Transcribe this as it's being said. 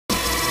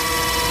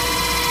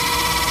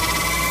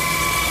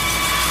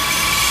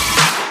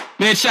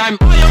Bitch, I am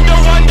the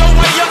one, no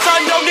way your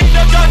son don't need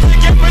a gun to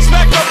get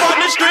respect up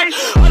on the street.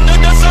 Under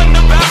the sun,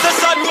 the bastard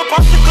son will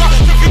pop the clock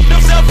to feed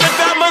himself and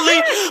family.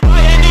 My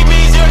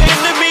enemies, your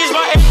enemies,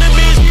 my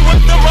enemies, we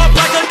whip them up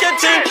like a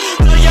canteen.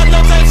 The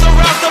yellow tanks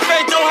around the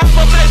face, don't have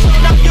a face, so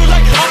now you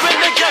like open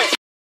the gate.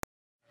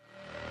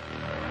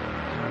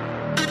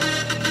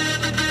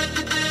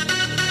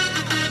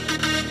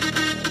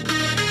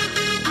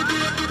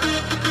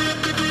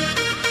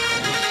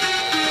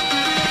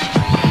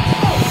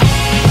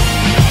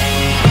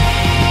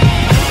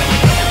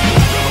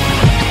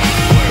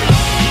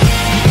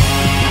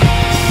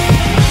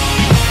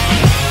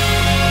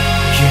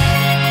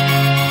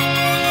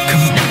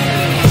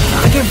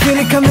 Feel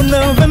it coming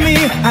over me,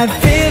 I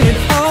feel it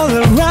all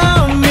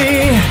around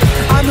me.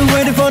 I've been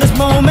waiting for this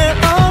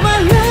moment all my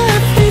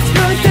life, it's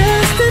my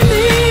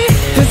destiny.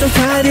 There's a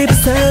tide deep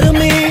inside of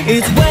me,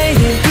 it's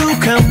waiting to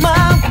come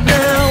out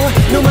now.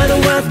 No matter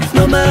what,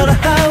 no matter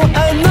how,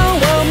 I know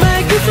I'll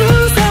make it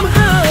through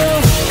somehow.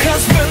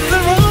 Cause when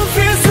the road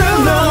feels so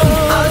long,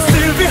 I'll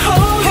still be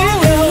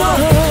holding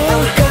on.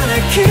 I'm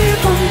gonna keep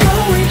on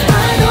going,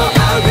 I know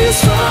I'll be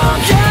strong,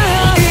 yeah.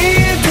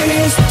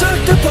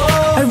 Indestructible,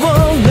 I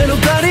won't let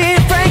nobody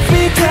break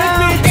me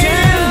down.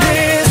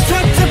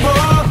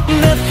 Indestructible,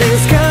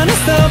 nothing's gonna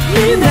stop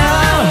me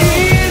now.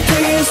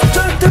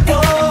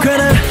 Indestructible,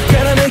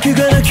 gonna make you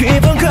gonna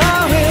keep on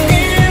going.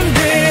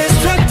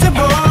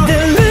 Indestructible, the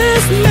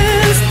last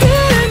man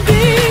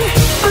standing.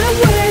 I'm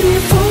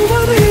waiting for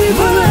what we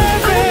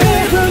want. I'm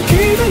never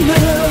giving up.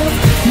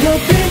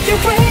 Nothing can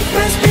break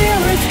my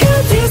spirit,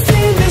 'cause it's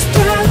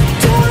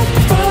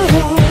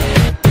indestructible.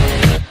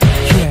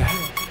 Yeah.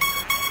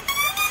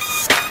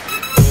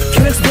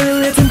 Can't explain,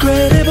 it's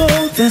incredible,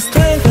 the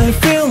strength I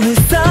feel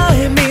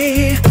inside me.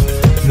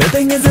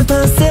 Nothing is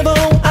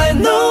impossible, I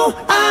know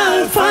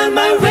I'll find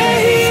my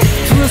way.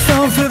 Through a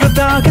storm, through the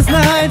darkest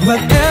night,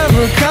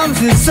 whatever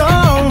comes it's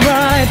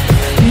alright.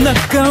 Not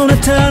gonna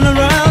turn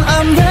around,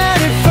 I'm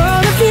ready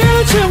for the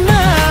future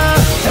now.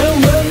 And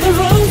when the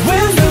road,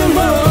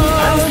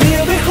 I'll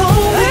still be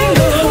holding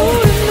on.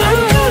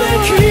 I'm gonna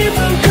keep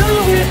on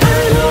going, I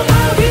know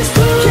I'll be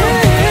strong.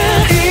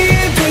 Yeah,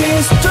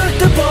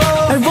 indestructible,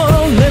 I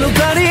won't let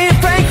nobody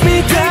break me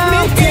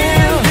down.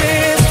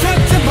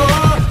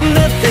 Indestructible,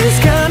 nothing's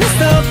gonna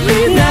stop me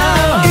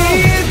now.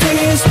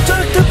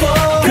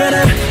 Indestructible,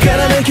 gonna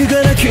make you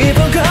gonna keep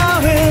on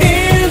going.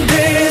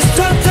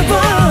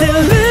 Indestructible, the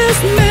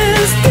last man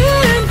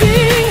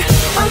standing.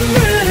 I'm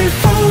ready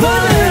for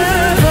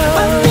whatever.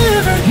 I'm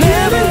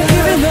never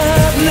giving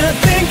up.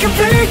 Nothing can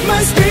break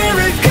my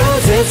spirit,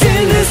 'cause it's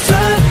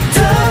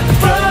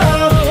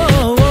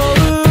indestructible.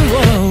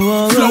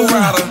 Flow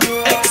rider,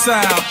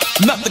 exile,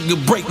 nothing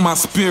can break my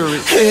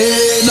spirit.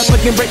 Hey,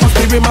 nothing can break my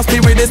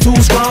spirit is too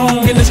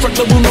strong.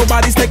 Indestructible,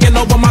 nobody's taking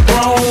over my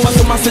throne.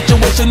 Under my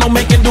situation, don't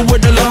make it do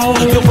it alone.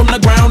 Built from the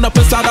ground up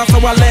inside out, so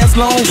I last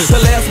long. The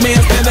last man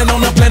standing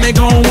on the planet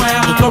gone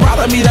wild. No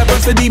rider meet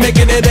adversity,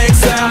 making it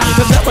exile.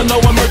 There's never no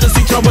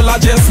emergency trouble, I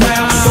just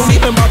smile. Don't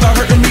even bother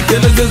hurting me,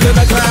 feelings is in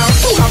the cloud.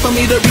 Too hard for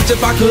me to reach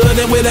if I could,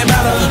 and with it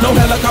matter. No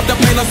helicopter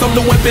plane or some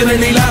new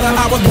infinity ladder.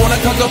 I was born to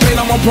conquer pain,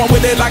 I'm on point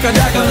with it like a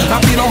dagger. I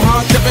beat on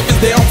hardship if it's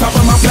there on top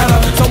of my platter.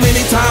 So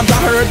many times I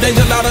heard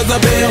danger loud as a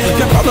bell.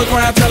 Kept on the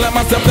ground telling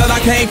myself that I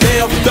can't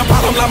fail. The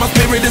bottom line, my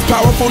spirit is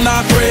powerful,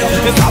 not frail.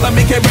 It's all of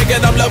me, can't break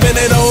it, I'm loving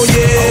it, oh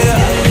yeah.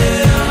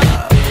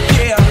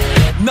 Yeah,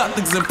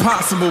 nothing's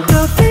impossible.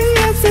 Nothing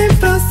is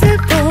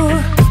impossible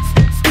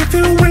if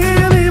you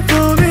really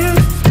want it,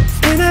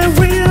 and I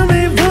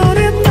really want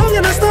it. Not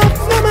gonna stop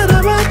no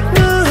matter what,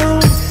 no.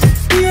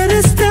 Yeah,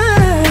 this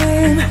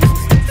time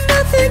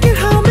nothing can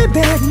hold me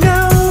back, no.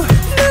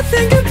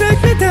 Nothing can break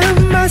me down,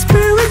 my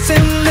spirit's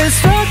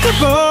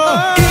indestructible.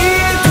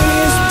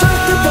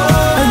 Indestructible,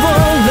 I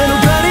won't let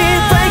nobody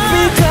break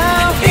me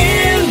down.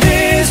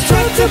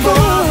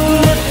 Indestructible,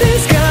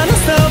 nothing's gonna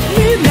stop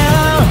me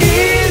now.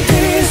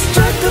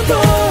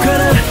 Indestructible,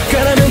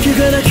 gonna make you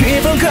gonna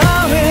keep on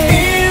going.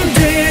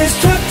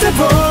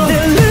 Indestructible,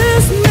 the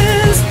last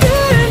man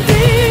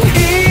standing.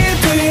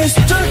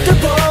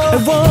 Indestructible, I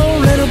won't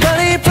let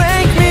nobody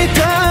break me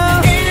down.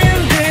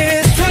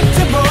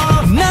 Indestructible,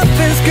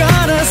 nothing's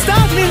gonna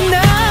stop me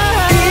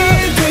now.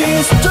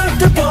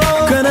 Indestructible,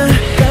 gonna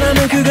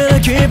make you gonna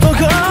keep on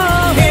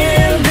going.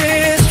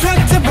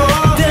 Indestructible,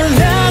 the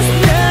last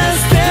man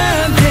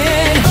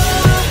standing.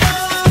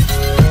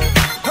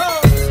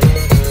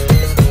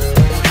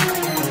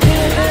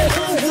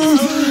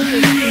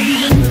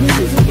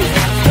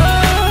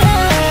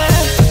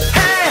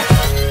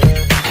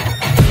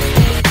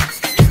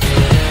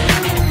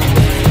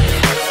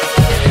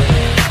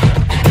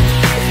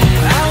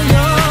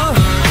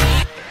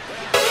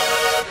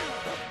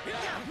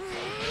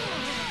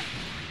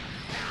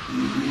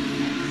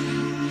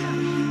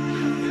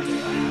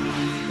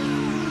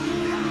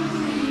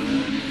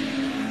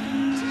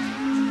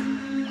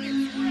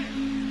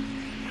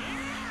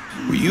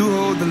 Will you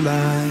hold the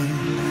line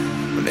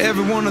when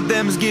every one of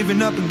them is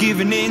giving up and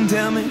giving in?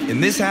 Tell me, in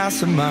this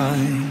house of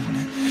mine,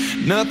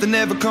 nothing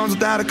ever comes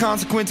without a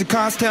consequence of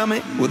cost. Tell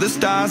me, will the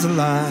stars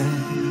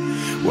align?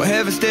 Will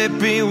heaven step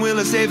in? Will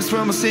it save us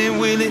from our sin?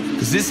 Will it?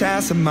 Cause this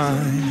house of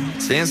mine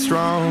stands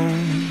strong.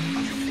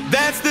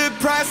 That's the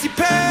price you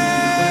pay.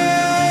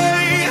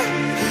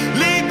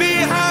 Leave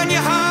behind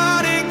your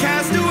heart and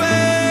cast away.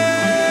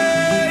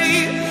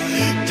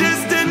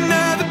 Just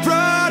another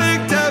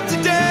product of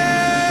today.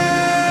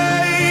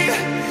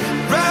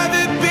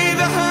 Rather be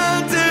the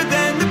hunter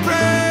than the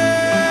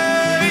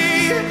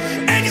prey.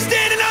 And you're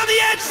standing on the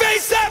edge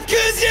face up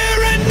cause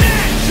you're a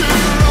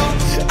natural.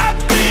 I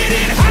beat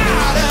it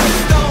hard of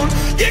stone.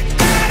 You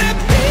gotta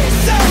be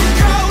so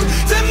cold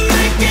to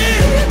make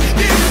it in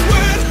this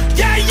world.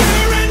 Yeah,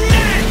 you're a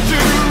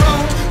natural.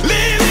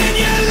 Living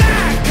your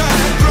life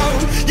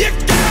controlled. You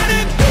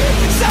gotta be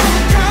so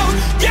cold.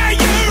 Yeah,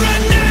 you're a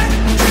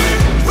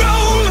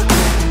natural.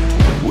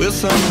 Will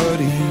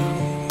somebody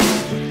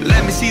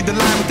let me see the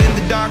light within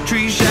the dark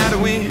trees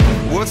shadowing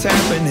what's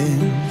happening?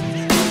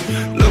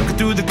 Looking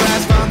through the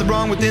glass, find the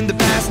wrong within the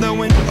past,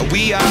 knowing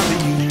we are the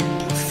youth.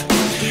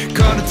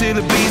 Caught until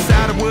it bleeds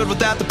out a world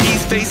without the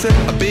peace, face a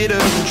bit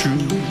of the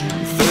truth,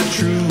 the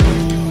truth.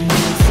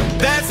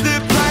 That's the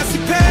price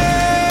you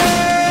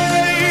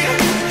pay.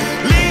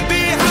 Leave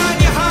behind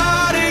your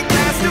heart and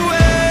cast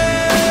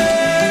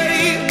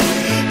away.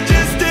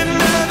 Just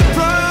another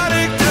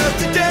product of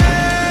today.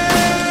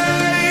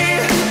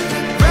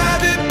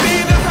 Rather be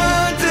the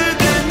hunter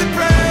than the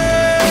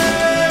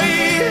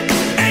prey.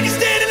 And you're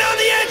standing on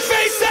the edge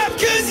face up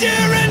cause you're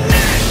a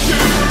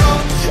natural.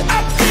 I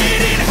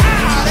beat it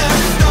hard of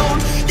stone.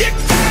 You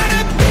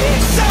gotta be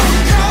so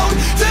cold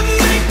to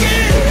make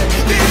it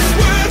in this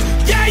world.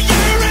 Yeah,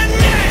 you're a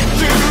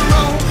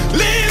natural.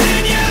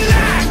 Living your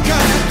life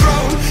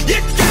controlled. You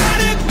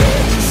gotta be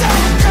so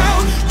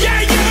cold.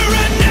 Yeah, you're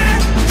a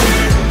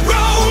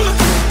natural.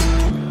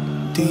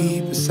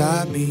 Deep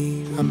inside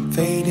me, I'm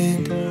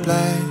fading to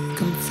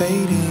black, I'm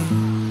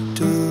fading.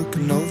 Took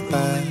an oath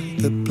by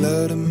the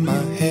blood in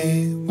my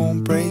hand,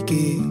 won't break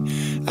it.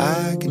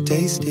 I can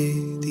taste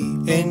it.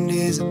 The end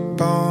is a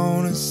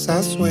bonus,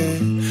 I swear.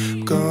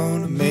 I'm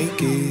gonna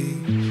make it.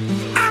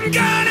 I'm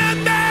gonna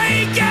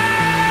make it.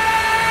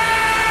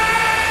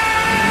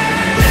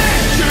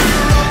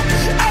 Natural.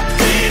 I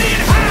beat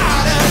it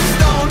hard of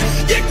stone.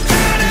 You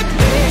gotta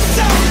be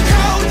so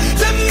cold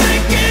to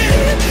make it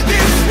in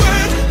this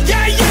world.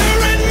 Yeah,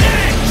 you're a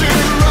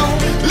natural.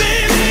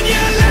 Living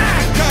your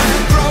life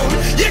controlled.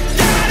 You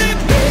gotta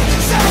be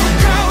so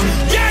cold.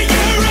 Yeah,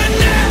 you're a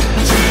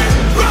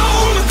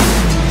natural.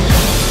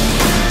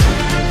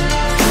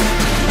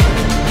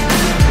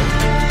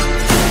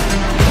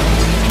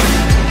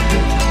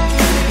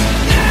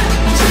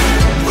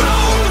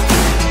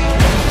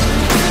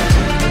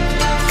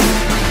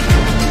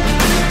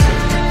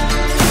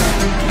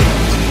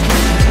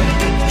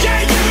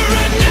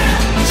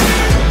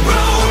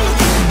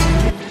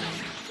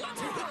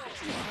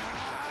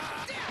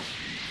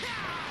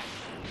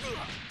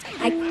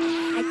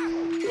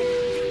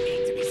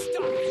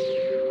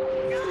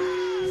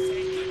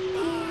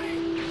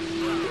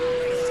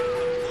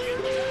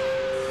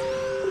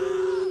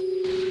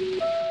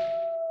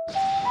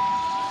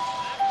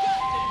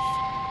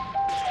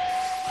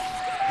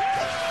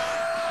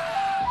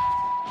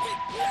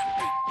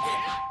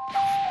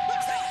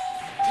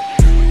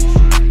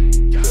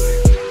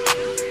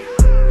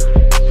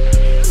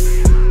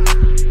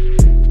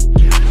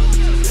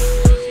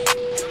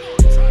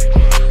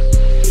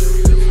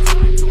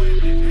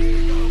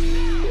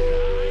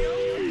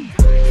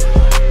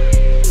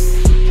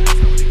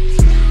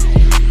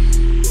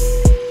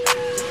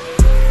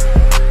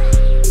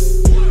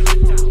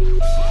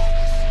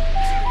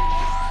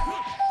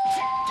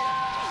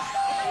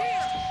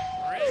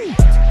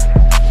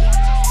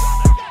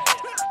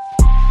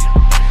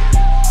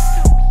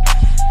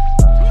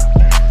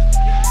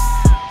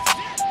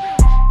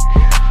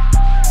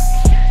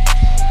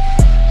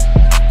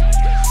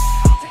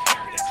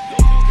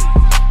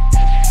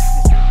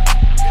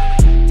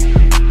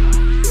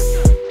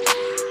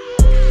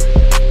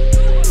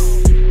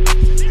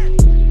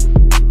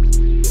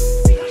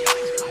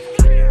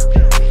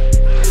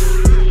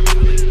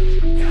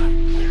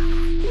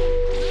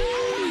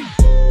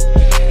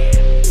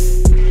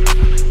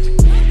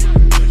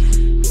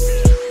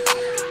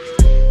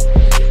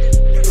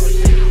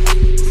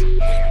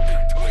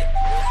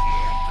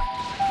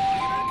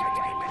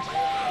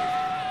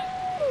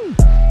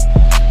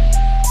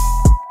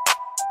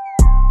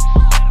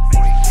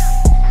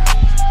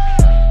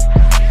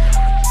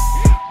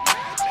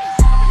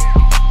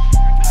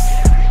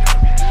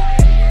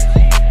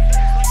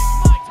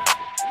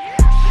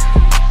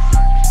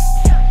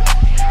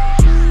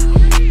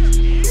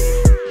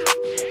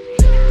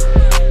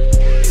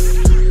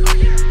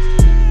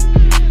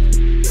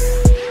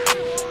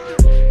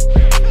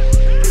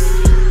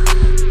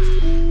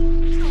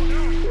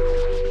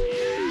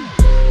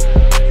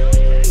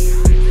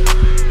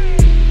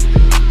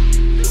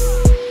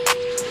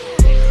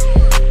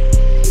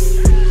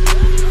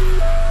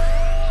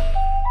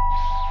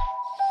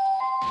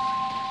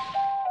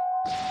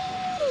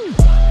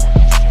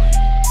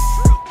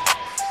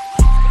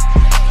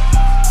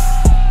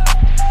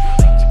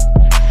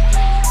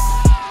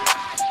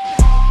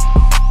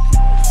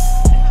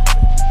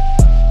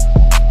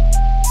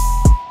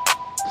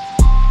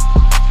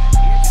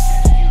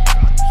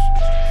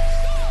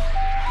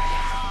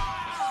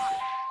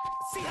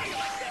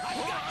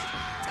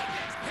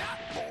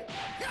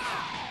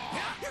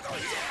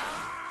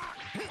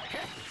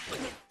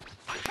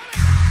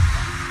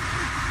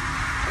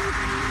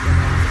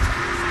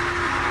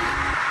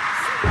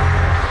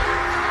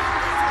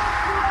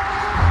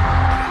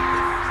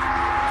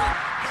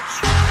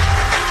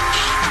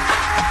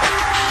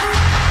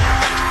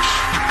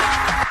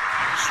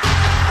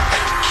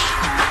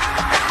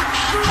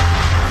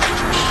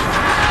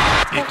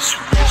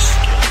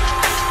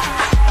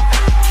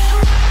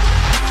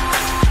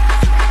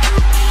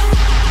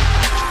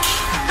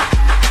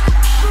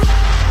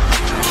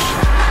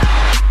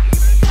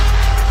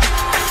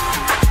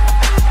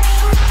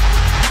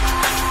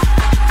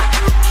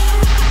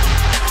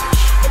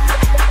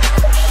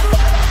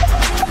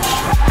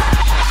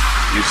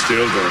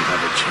 still don't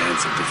have a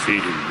chance of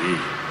defeating me.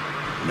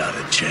 Not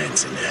a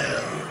chance in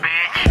hell.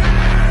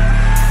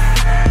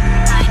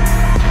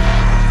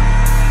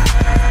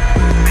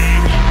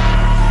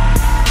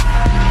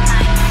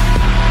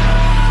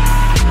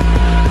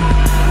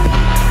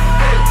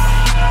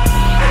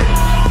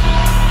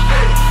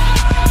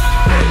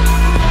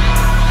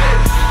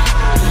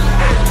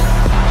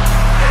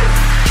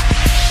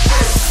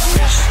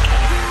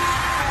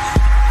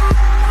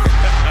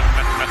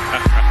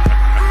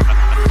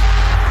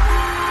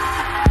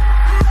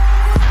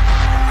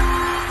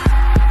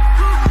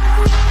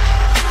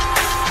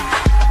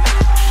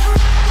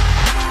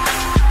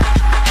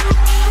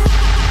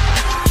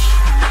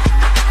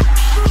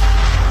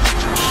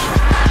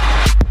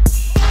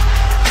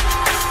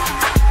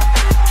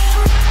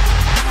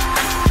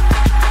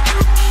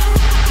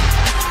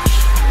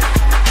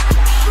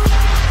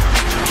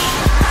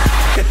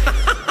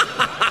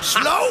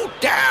 Slow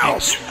down!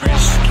 It's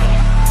risky.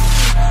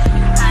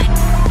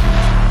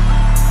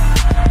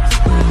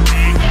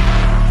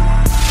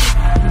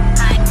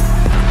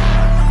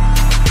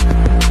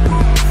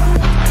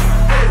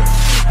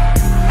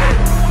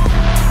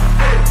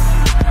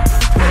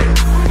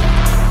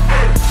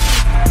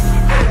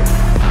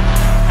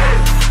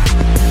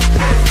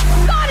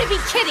 Gotta be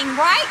kidding,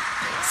 right?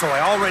 So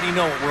I already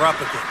know what we're up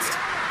against.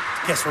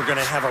 Guess we're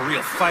gonna have a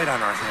real fight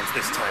on our hands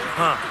this time,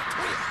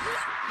 huh?